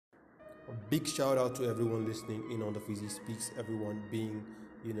A big shout out to everyone listening in on the Fizzy Speaks, everyone being,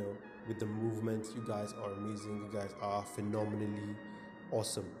 with the movement. You guys are amazing. You guys are phenomenally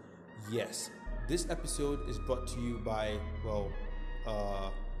awesome. Yes, this episode is brought to you by,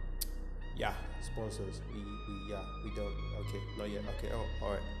 sponsors. We don't. Okay, not yet. Okay,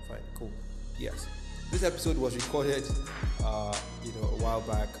 all right, fine, cool. Yes. This episode was recorded, a while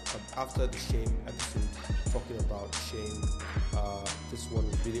back after the shame episode, talking about shame. This one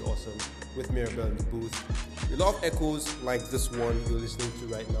was really awesome with Mira-belle in the booth. A lot of echoes like this one you're listening to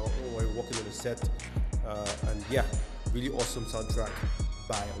right now. We're walking on the set, really awesome soundtrack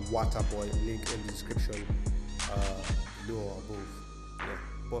by Waterboy. Link in the description, below or above. Yeah.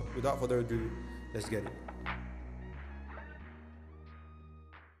 But without further ado, let's get it.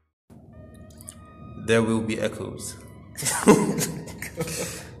 There will be echoes.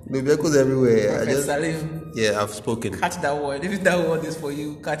 There'll be echoes everywhere. Salim, I've spoken. catch that word. If that word is for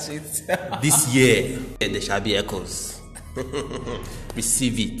you, catch it. This year, there shall be echoes.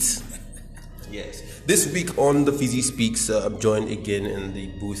 Receive it. Yes. This week on the Fizzy Speaks, I'm joined again in the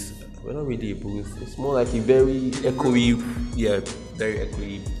booth. We're not really a booth. It's more like a very echoey, very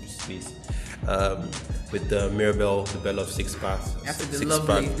echoey space. With the Mira-belle, the belle of six paths. After the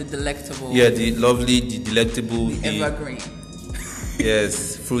lovely, the delectable. Yeah, the lovely, the delectable. The evergreen.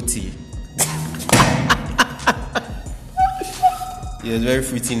 Yes, fruity. Yes, very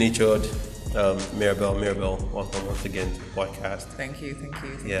fruity natured. Mira-belle, welcome once again to the podcast. Thank you.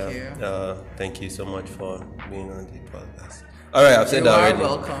 Thank you so much for being on the podcast. All right, I've said that already. You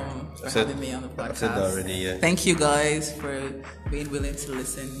are welcome for having me on the podcast. I've said that already, yeah. Thank you guys for being willing to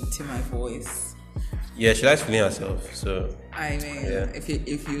listen to my voice. Yeah, she likes feeling herself, so... I mean, if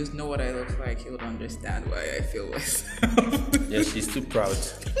you know what I look like, you would understand why I feel myself. Yeah, she's too proud.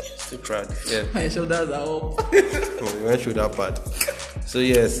 Yeah. My shoulders are up. We went through that part. So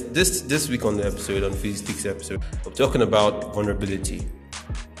yes, this week on the episode, on Physics episode, we're talking about vulnerability.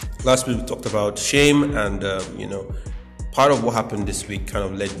 Last week we talked about shame, and part of what happened this week kind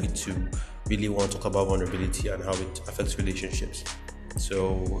of led me to really want to talk about vulnerability and how it affects relationships.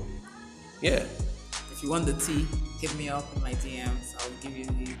 So, yeah. If you want the tea, hit me up in my DMs. I'll give you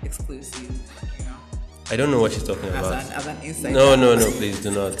the exclusive, I don't know what she's talking about. As an insider. No, please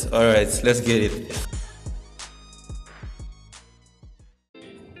do not. All right, let's get it.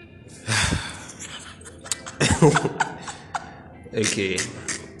 Okay.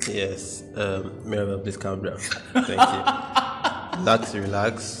 Yes. Mira-belle, please calm down. Thank you.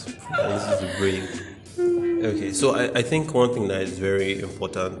 Relax. This is a break. Okay, so I think one thing that is very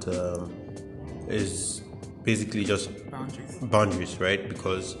important is basically just boundaries, right?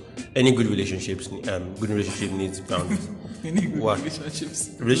 Because any good relationship needs boundaries. Any good What?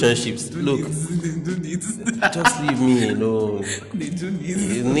 relationships. Look, They do need. just leave me alone. They do need.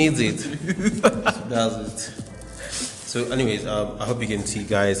 It needs it. That's it. So, anyways, I hope you can see,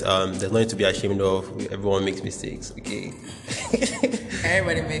 guys. There's nothing to be ashamed of. Everyone makes mistakes. Okay.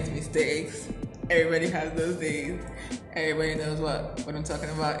 Everybody makes mistakes. Everybody has those days. Everybody knows what I'm talking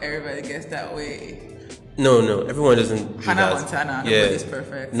about. Everybody gets that way. No, everyone doesn't do Hannah that. Montana, nobody's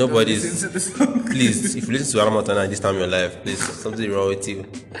perfect. Nobody's. Don't listen to the song. Please, if you listen to Hannah Montana this time in your life, please, something wrong with you.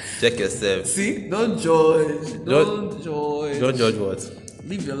 Check yourself. See? Don't judge. Don't judge. Don't judge what?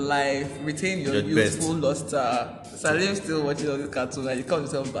 Live your life. Retain your Judge youthful luster. Salim still watching all this cartoon and you call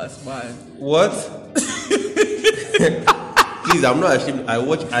yourself Batman. What? Please, I'm not ashamed. I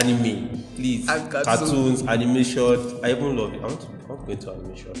watch anime. Please. And Cartoons, animation. I even love it. I want to go into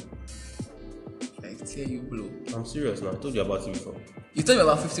animation. Like, tear you blue. I'm serious now. I told you about it before. You told me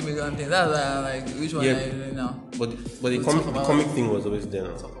about 50 million things. That's why I'm like, which one are you doing now? But the We'll talk about comic thing was always there now.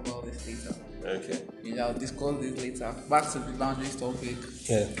 We'll talk about this later. Okay. I'll discuss this later. Back to the boundaries topic.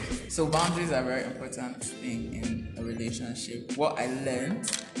 Yeah. So boundaries are a very important thing in a relationship. What I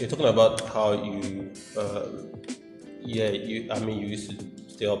learned. You're talking about how you, you used to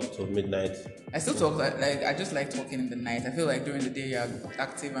stay up till midnight. I still talk like I just like talking in the night. I feel like during the day you're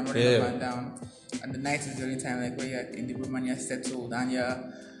active and running up and down, and the night is the only time like where you're in the room and you're settled and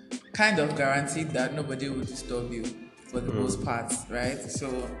you're kind of guaranteed that nobody will disturb you for the most part, right?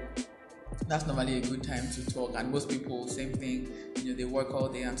 So that's normally a good time to talk, and most people same thing, they work all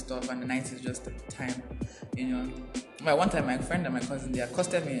day and stuff, and the night is just the time, But one time my friend and my cousin, they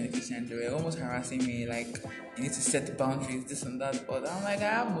accosted me in the kitchen. They were almost harassing me, like, you need to set the boundaries, this and that. But I'm like, I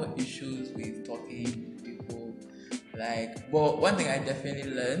have no issues with talking to people, but one thing I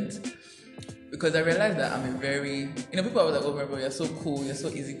definitely learned, because I realized that I'm a very, people are like, oh, bro, you're so cool, you're so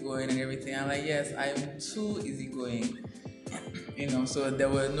easygoing and everything. I'm like, yes, I'm too easygoing, so there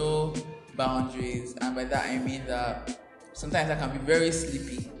were no boundaries, and by that I mean that sometimes I can be very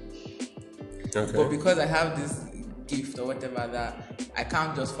sleepy, Okay. But because I have this gift or whatever, that I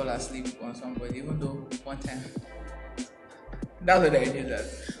can't just fall asleep on somebody, even though one time, that's when I knew that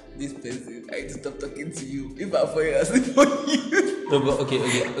this person, I need to stop talking to you if I fall asleep on you. No, but okay.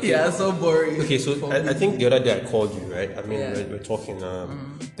 Yeah, so boring. Okay, so I think the other day I called you, right? I mean, Yeah. we're talking.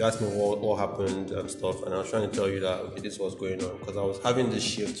 They asked me what happened and stuff, and I was trying to tell you that okay, this was going on because I was having this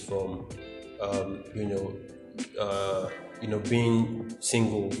shift from, being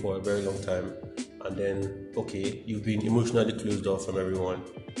single for a very long time, and then okay, you've been emotionally closed off from everyone.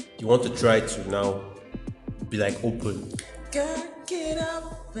 You want to try to now be like open. Gotta get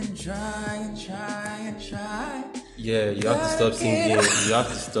up and try. Yeah, you have to stop singing. You have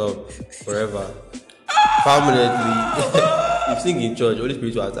to stop forever, permanently. You sing in church, Holy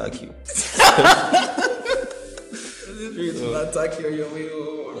Spirit will attack you. Holy Spirit will attack you on your way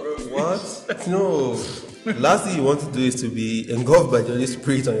home. What? No. Last thing you want to do is to be engulfed by the Holy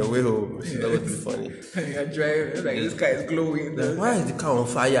Spirit on your way home. That would be funny. You're driving, like this car is glowing. Why is the car on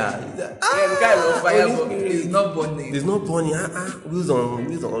fire? The car is on fire, but it's not burning. There's no burning. Wheels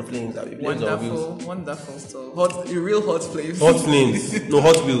on flames. Wonderful stuff. The real hot flames. Hot flames. No,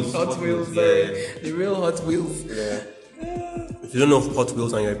 Hot Wheels. Hot Wheels, Yeah. sorry. The real Hot Wheels. Yeah. If you don't know Hot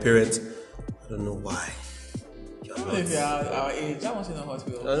Wheels and you're a parent, I don't know why. Even if you're our age, I want to know Hot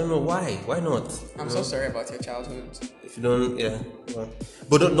Wheels. I don't know why. Why not? I'm so sorry about your childhood. If you don't, yeah. Well.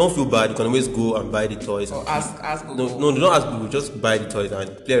 But don't feel bad. You can always go and buy the toys. Or ask Google. No, don't ask Google. Just buy the toys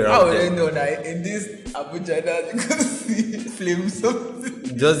and play around. How with would I them. know that in this Abuja that you can see flames?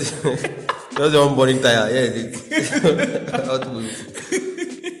 Just the one burning tire. Yeah, it's Hot Wheels.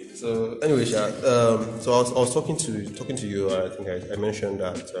 So anyway, so I was talking to you. I think I mentioned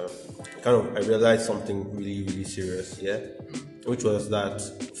that I realized something really, really serious. Yeah, which was that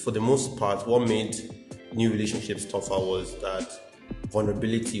for the most part, what made new relationships tougher was that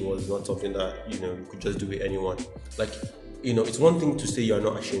vulnerability was not something that you could just do with anyone. Like it's one thing to say you're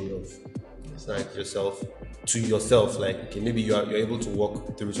not ashamed of, like yourself to yourself. Like okay, maybe you're able to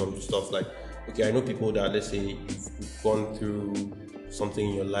walk through some stuff. Like okay, I know people that let's say you've gone through something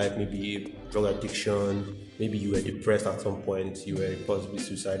in your life, maybe drug addiction, maybe you were depressed at some point, you were possibly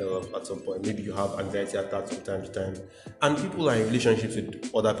suicidal at some point, maybe you have anxiety attacks from time to time, and people are in relationships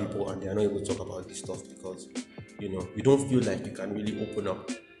with other people and they are not able to talk about this stuff because you don't feel like you can really open up.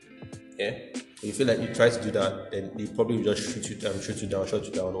 Yeah, when you feel like you try to do that, then they probably will just shut you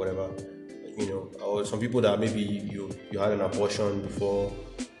down, whatever. Or some people that maybe you had an abortion before,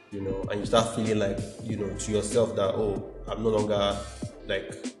 and you start feeling like, to yourself that, oh, I'm no longer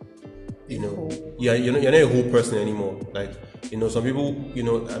like, you're not a whole person anymore. Like, some people,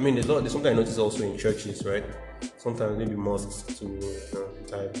 I mean, there's something I notice also in churches, right? Sometimes maybe mosques too,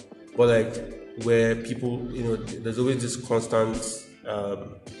 time. But like, where people, there's always this constant,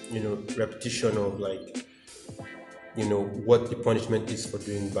 repetition of like, what the punishment is for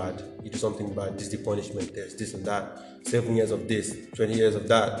doing bad. You do something bad, this is the punishment, there's this and that, 7 years of this, 20 years of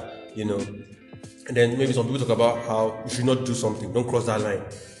that, And then maybe some people talk about how you should not do something, don't cross that line.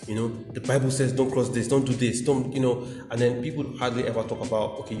 The Bible says don't cross this, don't do this, don't, and then people hardly ever talk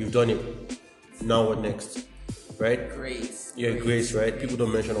about, okay, you've done it, now what next? Right? Grace. Yeah, grace, right? People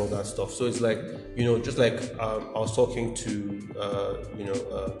don't mention all that stuff. So it's like, just like I was talking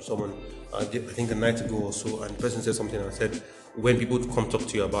to, someone, I think a night ago or so, and the person said something and I said, when people come talk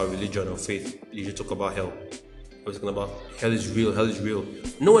to you about religion or faith, you should talk about hell. I was talking about hell is real.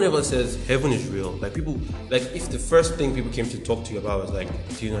 No one ever says heaven is real. Like people, like if the first thing people came to talk to you about was like,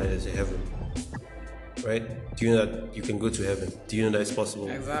 do you know there's a heaven? Right? Do you know that you can go to heaven? Do you know that it's possible?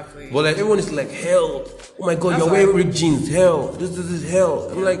 Exactly. But like everyone is like, hell. Oh my God, you're wearing ripped jeans. Hell. This is hell.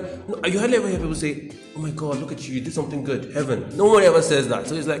 I'm like, no, you hardly ever hear people say, oh my God, look at you did something good. Heaven. No one ever says that.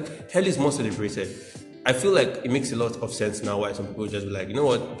 So it's like hell is more celebrated. I feel like it makes a lot of sense now why some people just be like, you know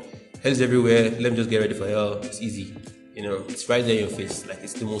what? Hell is everywhere. Let me just get ready for hell. It's easy. It's right there in your face. Like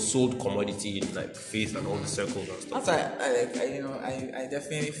it's the most sold commodity in like faith and all the circles and stuff. I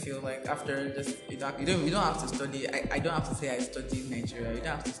definitely feel like after just you don't have to study. I don't have to say I studied Nigeria. You don't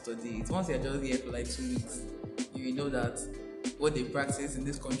have to study it. Once you're just here for like 2 weeks, you know that what they practice in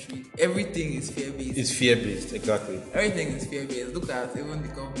this country, everything is fear-based. It's fear-based, exactly. Everything is fear-based. Look at even the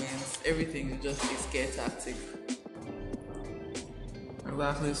government. Everything is just a scare tactic.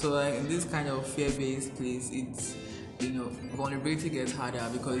 Exactly. So like in this kind of fear-based place, it's vulnerability gets harder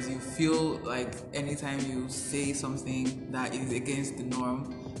because you feel like anytime you say something that is against the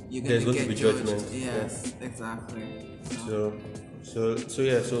norm, you're going to get judged. Judgment. Yes, yeah. Exactly.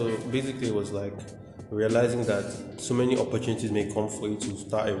 So basically it was like realizing that so many opportunities may come for you to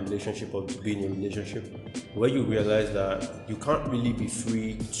start a relationship or to be in a relationship, where you realize that you can't really be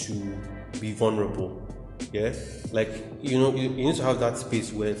free to be vulnerable. Yeah, like you need to have that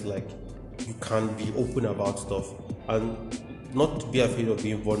space where it's like you can be open about stuff and not be afraid of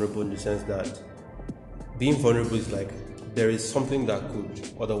being vulnerable, in the sense that being vulnerable is like there is something that could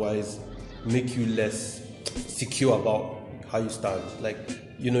otherwise make you less secure about how you stand. Like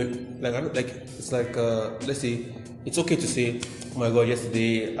it's like let's say it's okay to say, oh my god,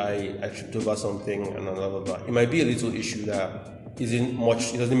 yesterday I tripped over something and blah blah blah. It might be a little issue that isn't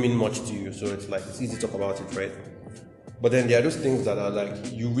much. It doesn't mean much to you, so it's like it's easy to talk about it, right? But then there are those things that are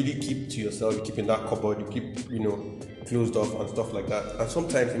like you really keep to yourself. You keep in that cupboard. You keep closed off and stuff like that. And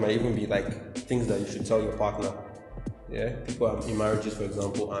sometimes it might even be like things that you should tell your partner. Yeah, people are in marriages, for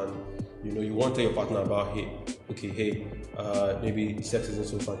example, and you want to tell your partner about, maybe sex isn't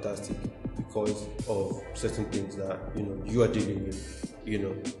so fantastic because of certain things that you are dealing with,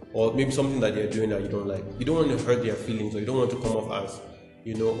 or maybe something that they're doing that you don't like. You don't want to hurt their feelings, or you don't want to come off as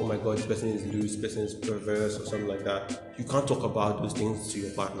oh my god, this person is loose, this person is perverse, or something like that. You can't talk about those things to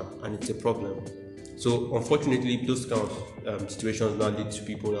your partner, and it's a problem. So unfortunately, those kind of situations now lead to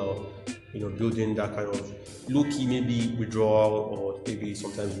people now, building that kind of low-key maybe withdrawal, or maybe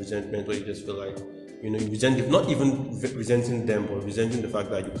sometimes resentment, where you just feel like, you resent, not even resenting them, but resenting the fact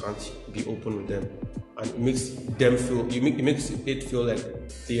that you can't be open with them. And it makes them feel, it makes it feel like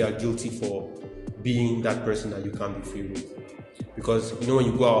they are guilty for being that person that you can't be free with. Because, when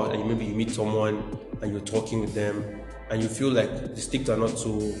you go out and maybe you meet someone and you're talking with them, and you feel like the stakes are not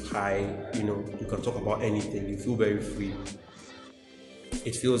so high, you can talk about anything, you feel very free.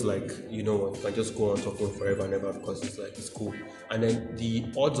 It feels like, you can just go on talking forever and ever, because it's like, it's cool. And then the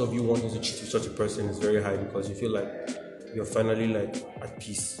odds of you wanting to cheat with such a person is very high, because you feel like you're finally like at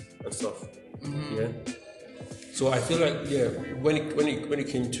peace and stuff. Mm-hmm. Yeah. So I feel like, when it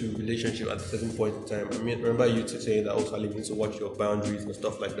came to relationship at a certain point in time, remember you to say that also you need to watch your boundaries and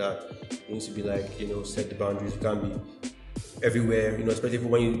stuff like that. You need to be like, set the boundaries. You can't be everywhere, especially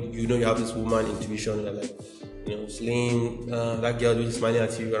when you have this woman intuition, and like, slaying, that girl really smiling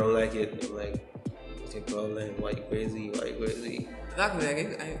at you, I don't like it. I'm like, what's your problem? Why you crazy? Exactly.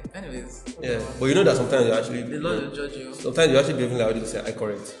 Anyways. Yeah, but that sometimes you actually the Lord will judge you. Sometimes you actually be even like, you say, I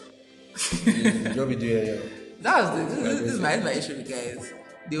correct. You'll be doing it. This is my issue with guys.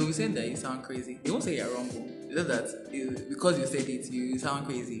 They will be saying that you sound crazy. They won't say you're wrong. It's just that because you said it, you sound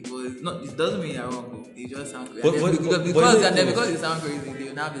crazy. But it's not. It doesn't mean you're wrong. You just sound crazy. Because you sound crazy, they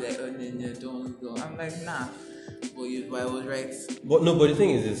will now be like, oh no, don't. I'm like, nah. But I was right. But the thing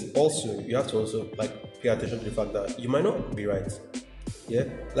is also you have to also like pay attention to the fact that you might not be right. Yeah.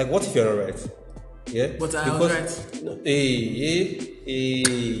 Like, what if you're not right? Yeah. But I was right. No,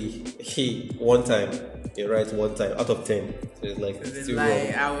 one time. You're right one time out of 10. So it's like it's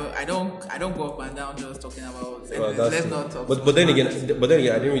like I don't go up and down just talking about. Let's not talk. But then again, I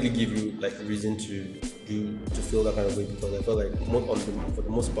didn't really give you like reason to feel that kind of way, because I felt like for the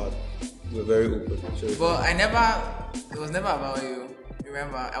most part you were very open. So but it was never about you.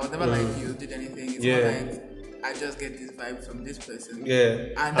 Remember, I was never like you did anything. It's more like I just get this vibe from this person. Yeah.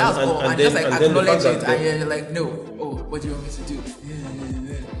 And that's all. And just like acknowledge it, and you're like, no. Oh, what do you want me to do?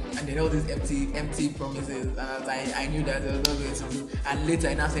 And then all these empty promises, and I was like, I knew that I was not going to do. And later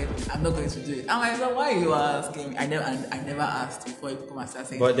I now said, I'm not going to do it. I'm like, well, why are you asking? I never asked before you come and start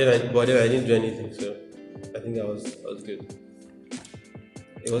saying. But then I didn't do anything, so I think that was good.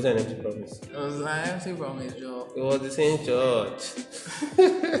 It wasn't an empty promise. It was an empty promise, Joe. It was the same church.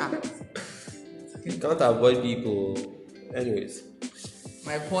 You can't avoid people. Anyways.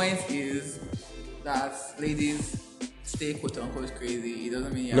 My point is that ladies, stay quote unquote crazy. It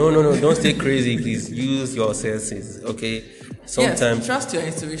doesn't mean you're No, don't stay crazy, please. Use your senses, okay? Sometimes yes, trust your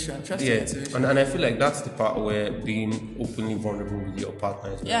intuition. Your intuition. And I feel like that's the part where being openly vulnerable with your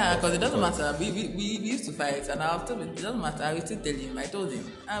partner is because it doesn't matter. We used to fight, and I was told it doesn't matter. I will still tell him. I told him,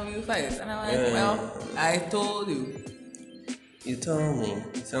 and we will fight. And I'm like, well, I told you. You told me.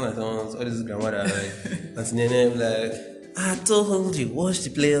 You sound like someone's all this grandmother like Auntie Nene like, I told you, watch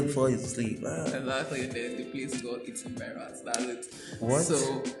the player before you sleep. Exactly, and then the place got eaten by rats. That's it. What?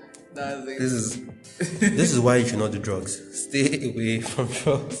 So that's it. This is why you should not do drugs. Stay away from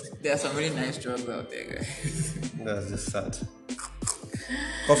drugs. There are some really nice drugs out there, guys. That's just sad.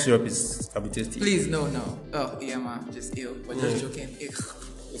 Cough syrup can be tasty. Please, no. Oh, yeah, man, just ill. But just joking.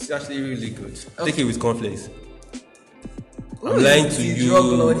 It's actually really good. Okay. Take it with cornflakes. I'm lying to you.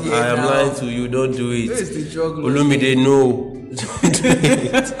 I am lying to you. Don't do it. Who is the drug lord? Olumide, no. Don't do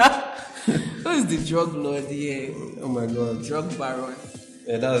it. Who is the drug lord here? Oh my god. Drug baron.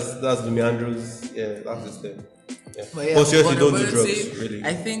 Yeah, that's the meanders. Yeah, that's the thing. Yeah. But yeah, But seriously, don't do vulnerability. drugs. Really.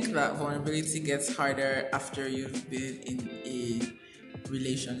 I think that vulnerability gets harder after you've been in a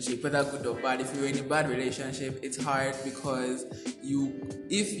relationship, whether good or bad. If you're in a bad relationship, it's hard because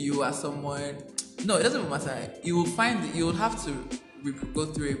if you are someone, no, it doesn't matter. You will find you will have to go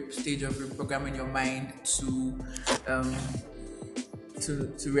through a stage of reprogramming your mind um,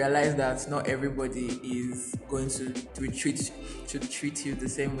 to realize that not everybody is going to treat you the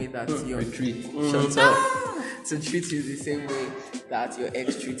same way that your Retreat. shut up to treat you the same way that your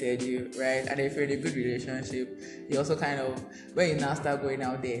ex treated you, right? And if you're in a good relationship, you also kind of when you now start going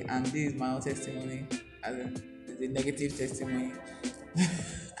out there, and this is my own testimony, as in the negative testimony.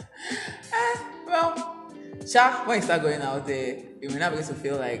 Well, when you start going out there, you may not begin to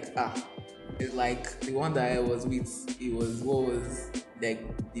feel like it's like the one that I was with, it was what was like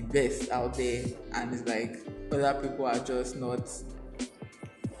the best out there, and it's like other people are just not,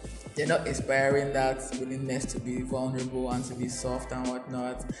 they're not inspiring that willingness to be vulnerable and to be soft and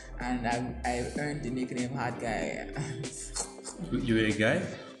whatnot. And I've earned the nickname hard guy. You were a guy?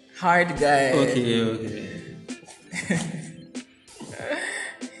 Hard guy. Okay.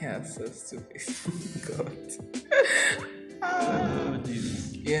 Yeah, I'm so stupid. God.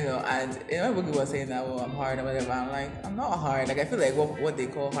 Jesus. You know, and when people were saying that, well, I'm hard or whatever, I'm like, I'm not hard. Like, I feel like what they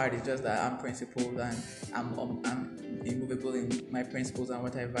call hard is just that I'm principled and I'm immovable in my principles and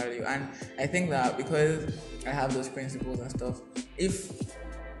what I value. And I think that because I have those principles and stuff, if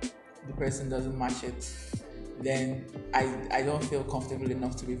the person doesn't match it, then I don't feel comfortable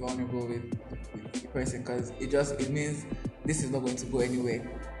enough to be vulnerable with the person, because it means this is not going to go anywhere.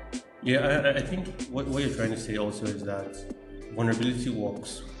 Yeah, I think what you're trying to say also is that vulnerability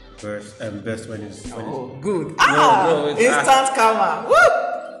works best when it's good. No, Instant karma. Woo!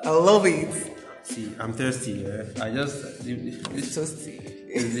 I love it. See, I'm thirsty. Yeah? I just It's toasty.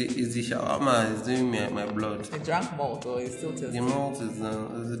 is the shawarma is doing me my blood. I drank malt, or it's still tasty. The malt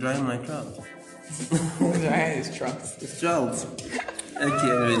is drying my throat. Drying is trucks. It's throat.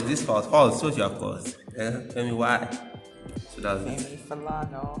 Okay, anyways, this fast. So your course. Yeah, tell me why. So that's it.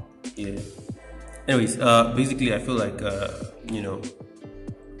 Falano. Yeah. Anyways, basically, I feel like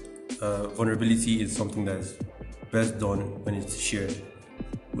vulnerability is something that's best done when it's shared,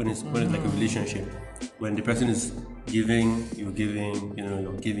 when it's like a relationship, when the person is giving, you're giving,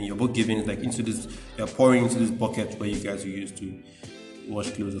 you're giving, you're both giving. It's like into this, you're pouring into this bucket where you guys are used to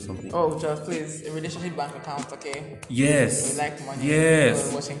wash clothes or something. Oh, just please, a relationship bank account, okay? Yes. We like money.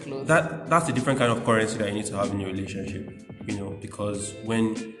 Yes. Washing clothes. That's a different kind of currency that you need to have in your relationship, because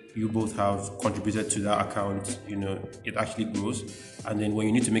when you both have contributed to that account, it actually grows. And then when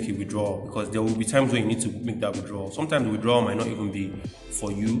you need to make a withdrawal, because there will be times when you need to make that withdrawal. Sometimes the withdrawal might not even be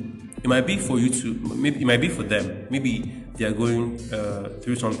for you. It might be for you to, maybe it might be for them. Maybe they are going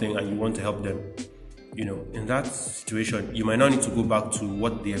through something and you want to help them. In that situation, you might not need to go back to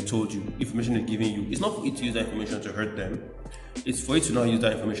what they have told you. Information they're giving you. It's not for you to use that information to hurt them. It's for you to not use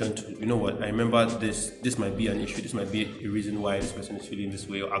that information to, I remember this might be an issue. This might be a reason why this person is feeling this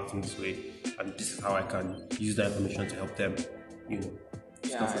way or acting this way. And this is how I can use that information to help them, Yeah,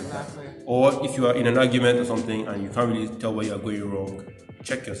 stuff like exactly. that. Or if you are in an argument or something and you can't really tell where you are going wrong,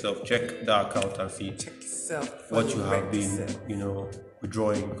 check yourself, check that account and see what you have been,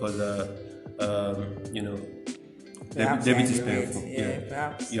 withdrawing, because debit is painful.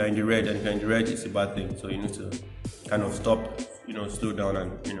 Perhaps. You are in the red, and if you're in the red, it's a bad thing. So you need to kind of stop, slow down,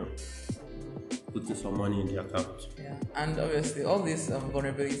 and put in some money in the account. Yeah, and obviously all this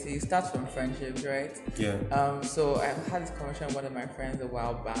vulnerability starts from friendships, right? Yeah. So I had this conversation with one of my friends a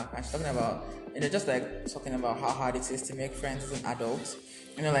while back, and she's talking about, just like talking about how hard it is to make friends as an adult.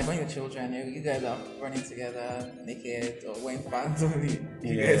 Like when you're children, you guys are running together naked or wearing pants only.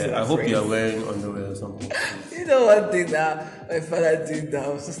 Yeah, I hope you're wearing underwear or something. One thing that my father did that I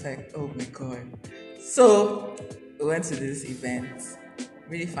was just like, oh my god. So we went to this event,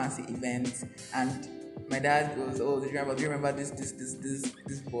 really fancy event, and my dad goes, oh, do you remember this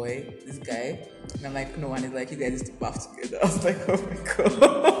boy, this guy? And I'm like, no, and he's like, you guys used to bath together. I was like, oh my god.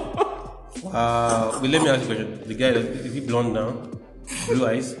 But let me ask you a question. The guy, is he blonde now? Blue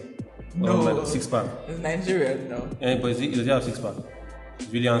eyes? No. Six pack? He's Nigerian now. Yeah, but does he have six pack? He's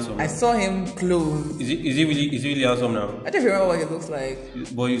really handsome now. I saw him close. Is he really handsome now? I don't remember what he looks like.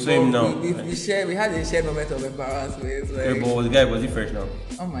 But you saw him now. We had a shared moment of embarrassment. Yeah, but the guy, was he fresh now?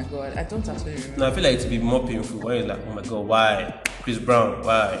 Oh my god, I don't actually remember. No, I feel like it would be more painful when you're like, oh my god, why? Chris Brown,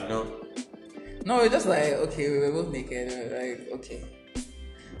 why? No, it's just like, okay, we were both naked. We were like, okay.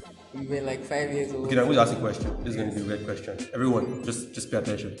 We were like 5 years old. Okay, I'm going to ask a question. This is going to be a great question. Everyone, just pay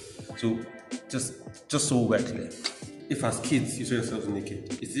attention. So, just so we're clear. if as kids you saw yourselves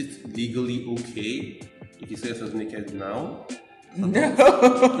naked, is it legally okay if you see yourselves naked now? No.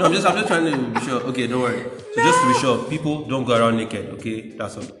 No, I'm just trying to be sure. Okay, don't worry. So just to be sure, people don't go around naked. Okay,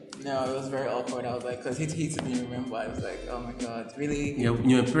 that's all. No, it was very awkward. I was like, because he didn't remember. I was like, oh my god, really? Yeah,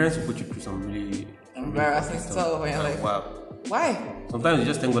 your parents will put you through some really embarrassing stuff. And you're like, wow. Why? Sometimes you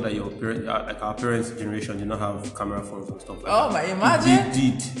just thank God that your parents, like our parents' generation, did not have camera phones and stuff like that. Oh my, imagine. They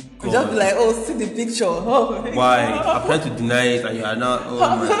did. You just be like, oh, see the picture. Oh, why? I'm trying to deny it, and you are not. Oh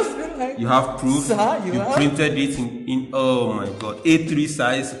my. Like, you have proof. Sir, you printed it in. Oh my God, A3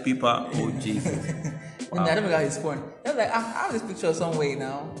 size paper. Oh Jesus. Wow. I don't know how his phone. I was like, I have this picture some way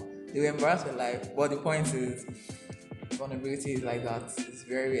now. They were embarrassed with life, but the point is, vulnerability is like that. It's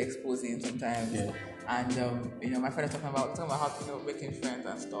very exposing sometimes. Yeah. And my friend was talking about how making friends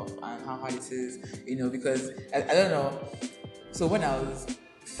and stuff, and how hard it is, because I don't know. So when I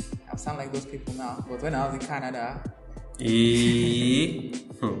sound like those people now, but when I was in Canada,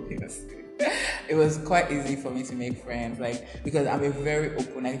 it was quite easy for me to make friends, like, because I'm a very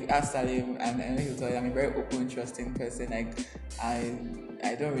open, like, if you ask Salim, and he'll tell you I'm a very open, interesting person. Like,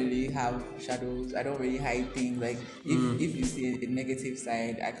 I don't really have shadows. I don't really hide things. Like, if you see a negative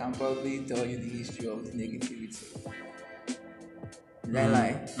side, I can probably tell you the history of the negativity. Did I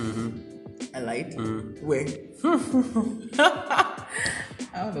lie? I lied? Wait.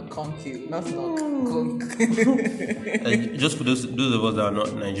 I have a conk you, not conk. Just for those of us that are not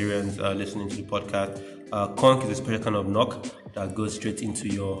Nigerians listening to the podcast, conk is a special kind of knock that goes straight into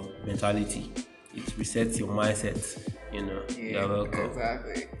your mentality. It resets your mindset. Yeah, you're welcome.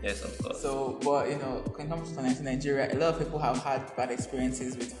 Exactly. Yes, of course. So, but when it comes to Nigeria, a lot of people have had bad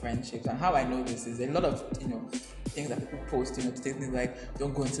experiences with friendships, and how I know this is a lot of things that people post, to take things like,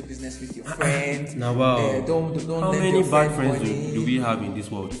 don't go into business with your friends. Now, wow. Don't how lend many your bad friend friends money. do we have in this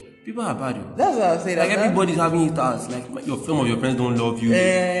world? People are bad. That's what I was saying. Like, everybody's having it as like some of your friends don't love you.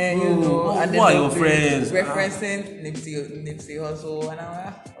 And who are your friends? Referencing Nipsey Hussle, and I'm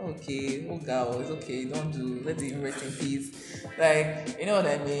like, okay, girl, it's okay. Don't let him rest in peace. Like, you know what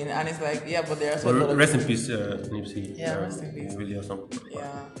I mean? And it's like, yeah, but there are so rest in peace, Nipsey. Yeah, rest in peace. Really awesome.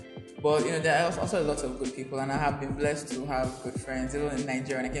 Yeah. But there are also a lot of good people, and I have been blessed to have good friends. Even in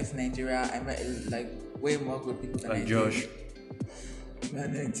Nigeria, when I came to Nigeria, I met like way more good people than like I Josh. did.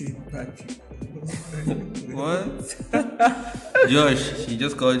 Man, bad people. What? Josh, she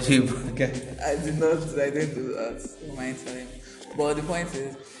just called you. Okay. I didn't do that. Don't mind telling. But the point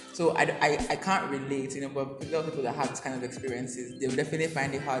is, so I can't relate, but a lot of people that have this kind of experiences, they'll definitely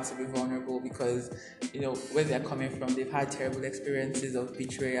find it hard to be vulnerable because, where they're coming from, they've had terrible experiences of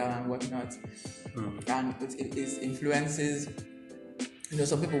betrayal and whatnot. And it influences,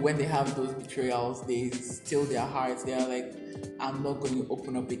 some people, when they have those betrayals, they still their hearts. They are like, I'm not going to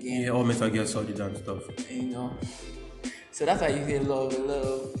open up again. Yeah, all mental get solid and stuff. So that's why you see a lot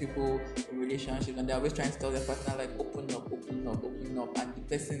of people in relationships, and they're always trying to tell their partner, like, open up, and the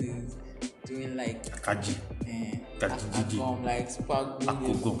person is doing like Kaji. Like super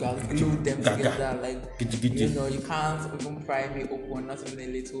glue them together, like you can't even pry me open, not even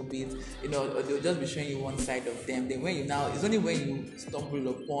a little bit. They'll just be showing you one side of them. Then it's only when you stumble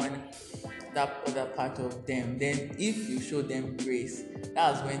upon that other part of them, then if you show them grace,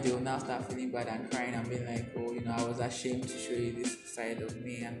 that's when they will now start feeling bad and crying and being like, oh, I was ashamed to show you this side of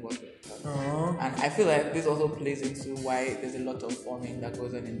me and what. And I feel like this also plays into why there's a lot of forming that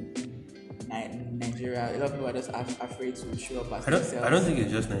goes on in Nigeria. A lot of people are just afraid to show up as themselves. I don't think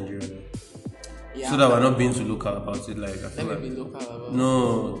it's just Nigeria. Yeah, so that we're not being too local about it. Like, let me be local about it.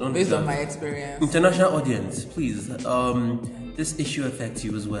 No, don't. Based on my experience. International audience, please. This issue affects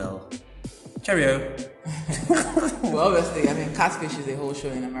you as well. Cheerio. Well, obviously, catfish is a whole show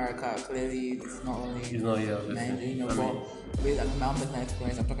in America. Clearly, it's not only Nigeria, but based on my own personal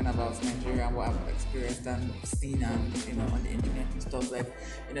experience, I'm talking about Nigeria and what I've experienced and seen and on the internet and stuff. Like,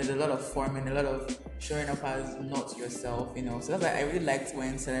 there's a lot of forming, a lot of showing up as not yourself. So that's why I really liked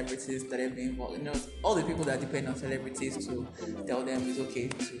when celebrities started being involved. All the people that depend on celebrities to tell them it's okay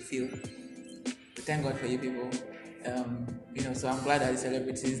to feel. Thank God for you people. So I'm glad that the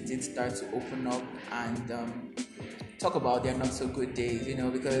celebrities did start to open up and talk about their not so good days,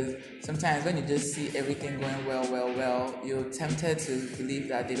 because sometimes when you just see everything going well, you're tempted to believe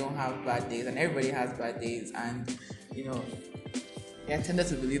that they don't have bad days, and everybody has bad days, and you're tempted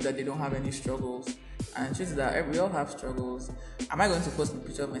to believe that they don't have any struggles. And the truth is that we all have struggles. Am I going to post a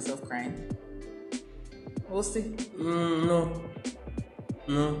picture of myself crying? We'll see. No.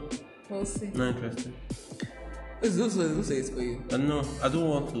 We'll see. Not interested. Who says for you? No, I don't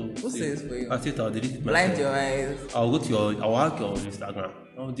want to. Who says for you? I said I'll delete it Blind myself. your eyes. I'll go to I'll hack your Instagram.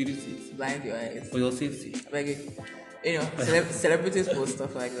 I'll delete it. Blind your eyes. For your safety. I beg you. You know, celebrities post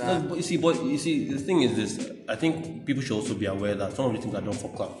stuff like No, that. but you see, the thing is this. I think people should also be aware that some of the things are done for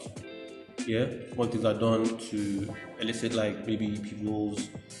clout. Yeah, some things are done to elicit like maybe people's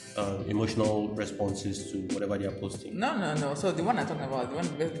emotional responses to whatever they are posting. No. So the one I'm talking about,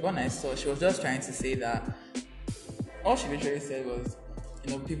 the one I saw, she was just trying to say that all she literally said was,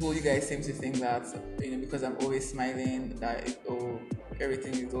 you know, people, you guys seem to think that, you know, because I'm always smiling, that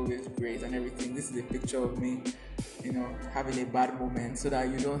everything is always great and everything. This is a picture of me, you know, having a bad moment, so that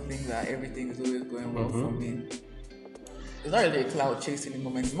you don't think that everything is always going well for me. It's not really a cloud chasing the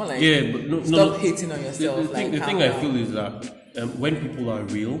moment. It's more like but stop hating on yourself. The thing I feel is that when people are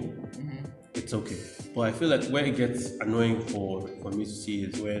real, it's okay. But I feel like where it gets annoying for me to see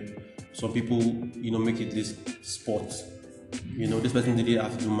is when some people, you know, make it this sport. You know, this person didn't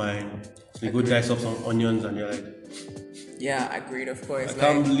have to do mine. So they go dice up some onions and you're like, yeah, agreed, of course. I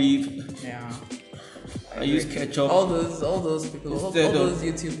can't believe. Yeah. I use ketchup. All those people, all Instead of- those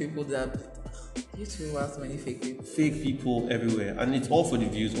YouTube people that YouTube has so many fake people. Fake people everywhere, and it's all for the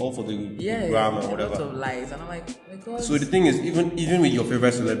views, all for the Yeah, grammar, a whatever. lot of lies, and I'm like, my God. So the thing is, even with your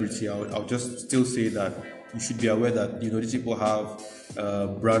favorite celebrity, I'll just still say that you should be aware that, you know, these people have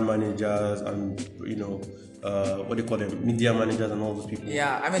brand managers and, you know, what do you call them, media managers and all those people.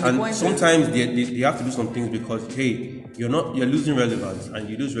 Yeah, I mean, the and point sometimes they have to do some things because, hey, you're losing relevance, and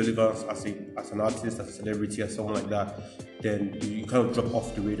you lose relevance as an artist, as a celebrity, as someone like that, then you kind of drop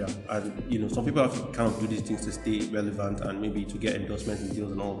off the radar. And, you know, some people have to kind of do these things to stay relevant and maybe to get endorsements and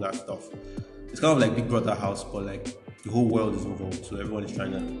deals and all of that stuff. It's kind of like Big Brother house, but like the whole world is involved, so everyone is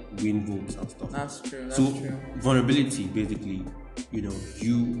trying to win votes and stuff. That's true. That's So true. vulnerability, basically, you know,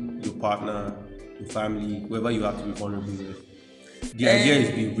 your partner, your family, whoever you have to be vulnerable with. The idea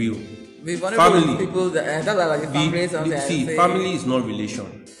is be real. Be vulnerable Family. with people that that's like the family something. See, family is not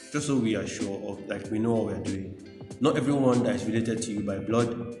relation. Just so we are sure of, like, we know what we are doing. Not everyone that is related to you by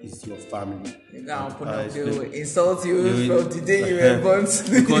blood is your family. You can't open up, it's they will been- insult you from the day you Yeah. were born.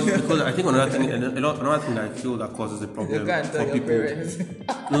 because I think another thing that I feel that causes a You problem can't for tell your people. parents.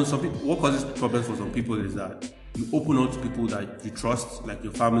 No, some people. What causes problems for some people is that you open up to people that you trust, like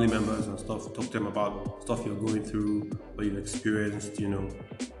your family members and stuff. Talk to them about stuff you're going through, or you've experienced, you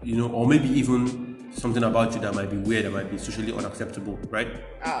know, or maybe even something about you that might be weird, that might be socially unacceptable, right?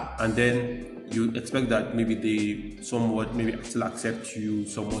 And then you expect that maybe they somewhat maybe still accept you,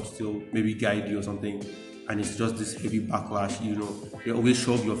 somewhat still maybe guide you or something. And it's just this heavy backlash, you know. You always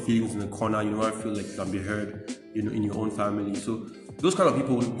shove your feelings in the corner, you never feel like you can be heard, you know, in your own family. So those kind of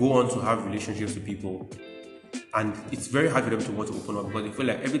people go on to have relationships with people, and it's very hard for them to want to open up because they feel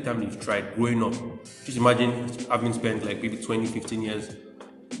like every time they've tried growing up, just imagine having spent like maybe 20, 15 years,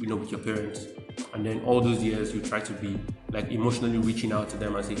 you know, with your parents, and then all those years you try to be like emotionally reaching out to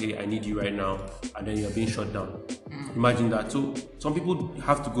them and say, hey, I need you right now, and then you're being shut down. Imagine that. So some people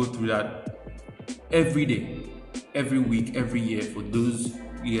have to go through that every day, every week, every year for those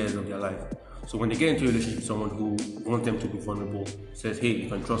years of their life. So when they get into a relationship with someone who wants them to be vulnerable, says, hey, you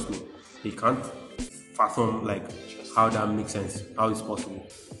can trust me, they can't fathom like how that makes sense, how it's possible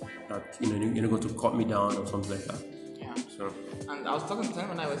that, you know, you're not going to cut me down or something like that. Yeah. So And I was talking to him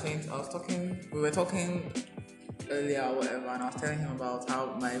when we were talking earlier or whatever, and I was telling him about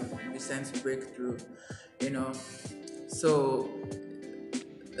how my recent breakthrough, you know. So,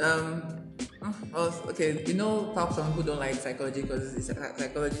 well, okay, you know, perhaps some people don't like psychology because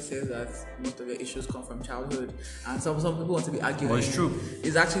psychology says that most of your issues come from childhood, and some people want to be arguing. Well, it's true.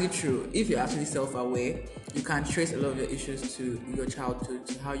 It's actually true. If you're actually self-aware, you can trace a lot of your issues to your childhood,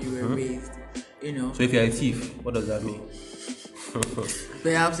 to how you were raised. You know. if you're a thief, what does that mean?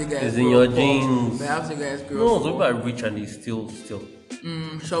 Perhaps you guys It's in grew your up poor. genes. Perhaps you guys grew No, up some poor. people are rich and they still.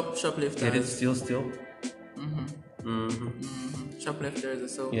 Shoplifters. Get it? Still? Shoplifters or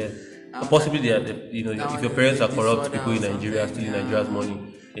so. Yeah. Possibly they are, you know, that if your one parents is are a corrupt disorder people in or Nigeria, something, stealing yeah. Nigeria's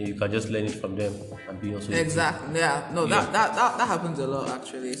money, then you can just learn it from them and be also. Exactly. Yeah. No, Yeah. That happens a lot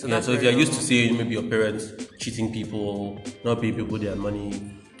actually. So Yeah, that's so if very you're used to normal. seeing maybe your parents cheating people, not paying people their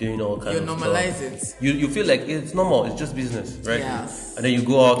money, doing all kinds You of normalize stuff, it. You feel like it's normal, it's just business, right? Yes. And then you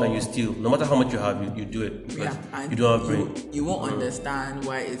go out and you steal. No matter how much you have, you do it because Yeah, and you don't have brain. you won't understand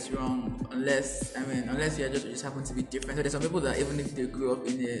why it's wrong unless you just happen to be different. So there's some people that even if they grew up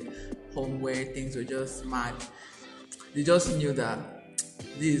in a home where things were just mad, they just knew that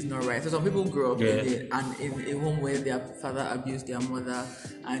this is not right. So some people grew up in a home where their father abused their mother,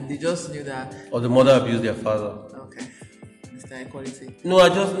 and they just knew that. Or the mother abused their father. Okay, Mr. Equality. No,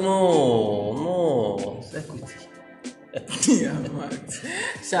 it's equity. Yeah, man.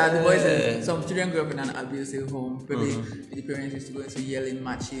 So the boys, some children grew up in an abusive home. Maybe the parents used to go into yelling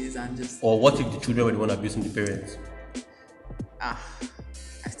matches and just Or what if the children were the one abusing the parents? I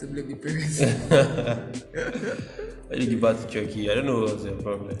still blame the parents. I did give birth to Turkey. I don't know what was the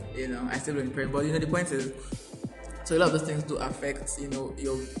problem. I still blame the parents. But the point is, so a lot of those things do affect,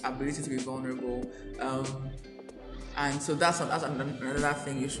 your ability to be vulnerable. And so that's another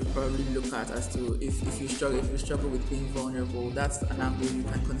thing you should probably look at as to if you struggle with being vulnerable. That's an angle you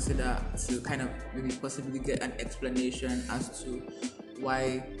can consider to kind of maybe possibly get an explanation as to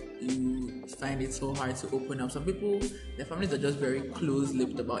why you find it so hard to open up. Some people, their families are just very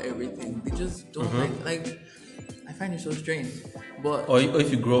close-lipped about everything. They just don't like. I find it so strange. But or if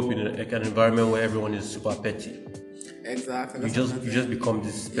you grow up in an environment where everyone is super petty. Exactly. You just become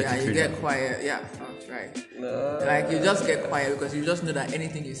this petty. Yeah, you get quiet. Yeah, that's right. Like you just get quiet because you just know that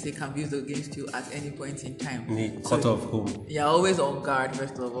anything you say can be used against you at any point in time. Cut off home. You're always on guard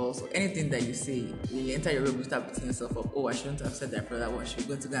first of all. So anything that you say, when you enter your room, you start beating yourself up. Oh, I shouldn't have said that for that one. She's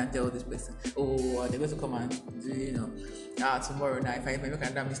going to go and tell this person. Oh, they're going to come and do, tomorrow now if I make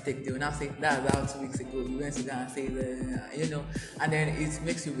another mistake, they will now say that's how 2 weeks ago you went to go and say that, and then it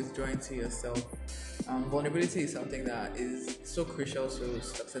makes you withdraw into yourself. Vulnerability is something that is so crucial to the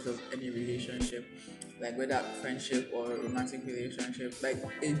success of any relationship, like whether friendship or romantic relationship, like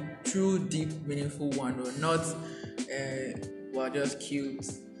a true, deep, meaningful one, or not we're just cute,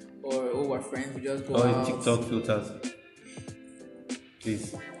 or we're friends, we just go out. TikTok filters.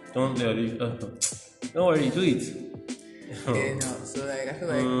 Please, don't worry, do it. So like I feel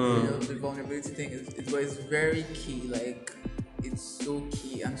like the vulnerability thing is very key. Like it's so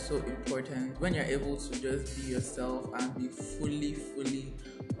key and so important when you're able to just be yourself and be fully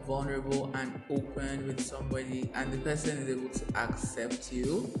vulnerable and open with somebody, and the person is able to accept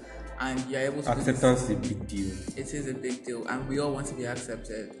you, and you're able to. Acceptance is a big deal. It is a big deal, and we all want to be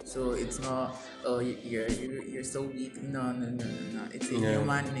accepted. So it's not, you're so weak. No. It's a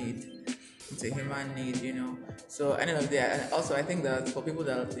human need. It's a human need, So at the end of the day, also I think that for people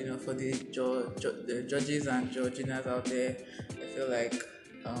that for the judges and Georginas out there, I feel like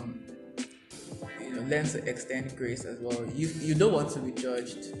learn to extend grace as well. You don't want to be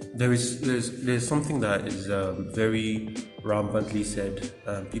judged. There's something that is very rampantly said.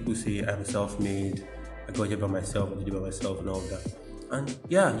 People say I'm self-made. I got here by myself. I did it by myself and all of that. And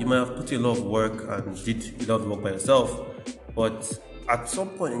yeah, you might have put in a lot of work and did a lot of work by yourself, but at some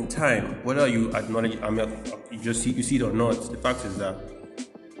point in time, whether you acknowledge, you see it or not, the fact is that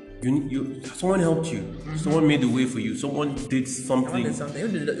someone helped you, someone made the way for you, someone did something. Even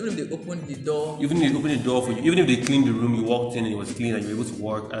if they opened the door, for you, even if they cleaned the room, you walked in and it was clean and you were able to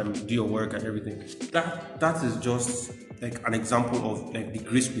work and do your work and everything. That is just like an example of like the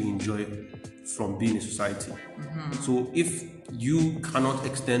grace we enjoy from being in society. So if you cannot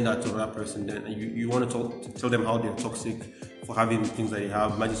extend that to another person, then you want to tell them how they're toxic for having things that they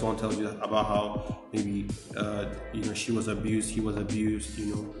have. Imagine someone tells you about how maybe she was abused, he was abused,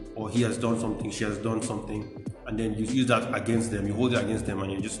 or he has done something, she has done something, and then you use that against them, you hold it against them,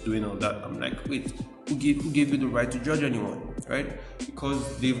 and you're just doing all that. I'm like, wait, who gave you the right to judge anyone, right?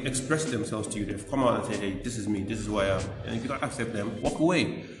 Because they've expressed themselves to you, they've come out and said, hey, this is me, this is who I am, and if you don't accept them, walk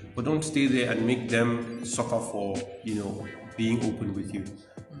away. But don't stay there and make them suffer for being open with you,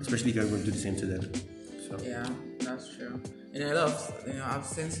 especially if you're going to do the same to them. So. Yeah, that's true. I've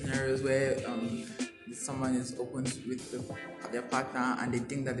seen scenarios where someone is open with their partner and they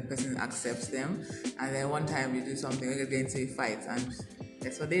think that the person accepts them, and then one time you do something, they get into a fight, and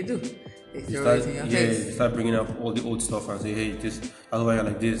that's what they do. They throw it in your face. You start bringing up all the old stuff and say, hey, that's why you're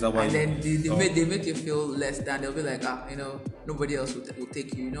like this, that's why. And then they make you feel less than. They'll be like, nobody else will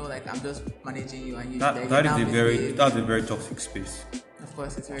take you. Like I'm just managing you, and that's a very toxic space. Of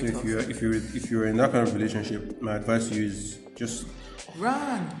course, it's very toxic. If you're in that kind of relationship, my advice to you is just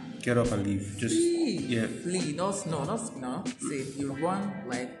run. Get up and leave. Just flee. No. See, you run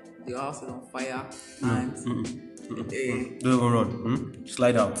like the house is on fire and don't even run.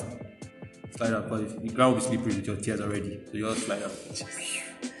 Slide out. Because the ground will be slippery with your tears already. So you just slide out.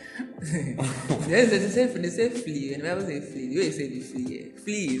 They say flee. And the Bible say flee. The way you say the flee,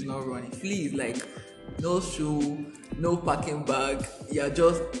 flee is not running. Flee is like no shoe, no packing bag. You're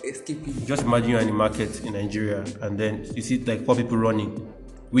just escaping. Just imagine you're in the market in Nigeria and then you see like 4 people running.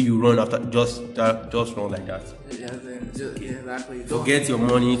 Will you run after just run like that? Exactly. Forget your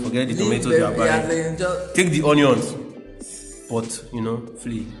money, forget the tomatoes you are buying. Take the onions. But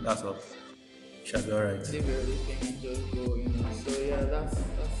flee. That's all. Shall be alright. Leave everything and just go, So yeah, that's it.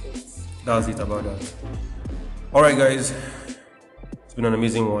 That's it about that. Alright guys. It's been an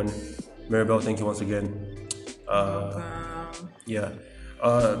amazing one. Mira-belle, thank you once again. Yeah.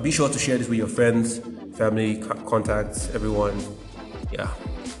 Be sure to share this with your friends, family, contacts, everyone. Yeah.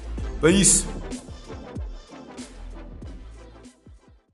 Peace.